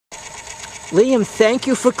Liam, thank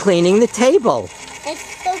you for cleaning the table.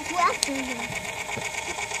 It's so black in here.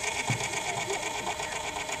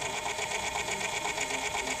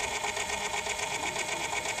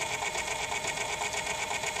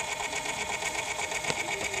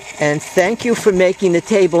 And thank you for making the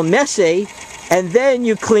table messy, and then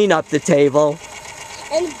you clean up the table.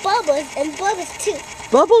 And bubbles too.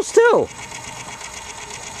 Bubbles too.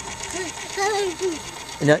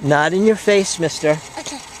 No, not in your face, mister.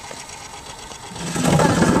 Okay.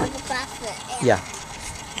 Yeah.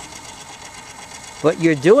 But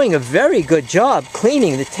you're doing a very good job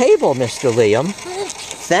cleaning the table, Mr. Liam.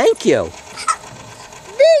 Thank you.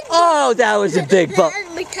 Big Oh, that was a big bubble.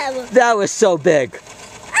 That was so big.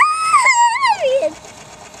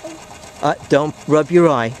 Don't rub your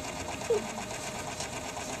eye.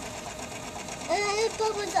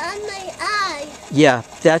 Bubbles on my eye. Yeah,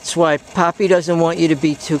 that's why Poppy doesn't want you to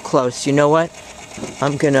be too close. You know what?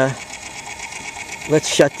 Let's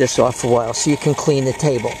shut this off for a while so you can clean the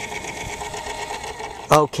table.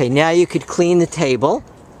 Okay, now you could clean the table.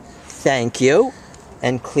 Thank you.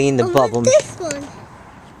 And clean the bubble. This one.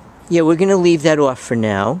 Yeah, we're going to leave that off for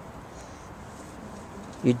now.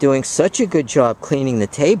 You're doing such a good job cleaning the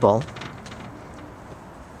table.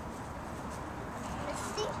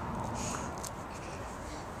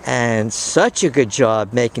 And such a good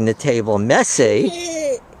job making the table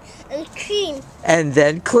messy. And clean. And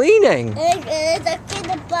then cleaning. And I clean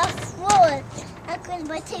the bath floor. I clean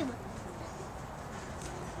my table.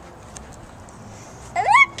 And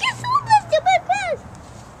I kiss all this to my bed.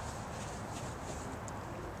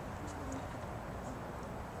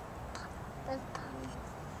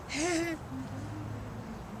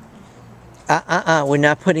 We're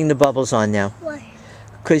not putting the bubbles on now. Why?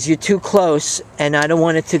 Because you're too close, and I don't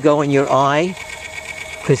want it to go in your eye,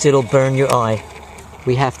 because it'll burn your eye.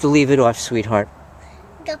 We have to leave it off, sweetheart.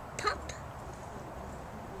 The pop.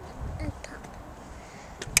 And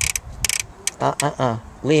pop.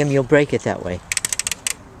 Liam, you'll break it that way.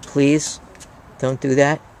 Please, don't do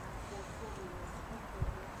that.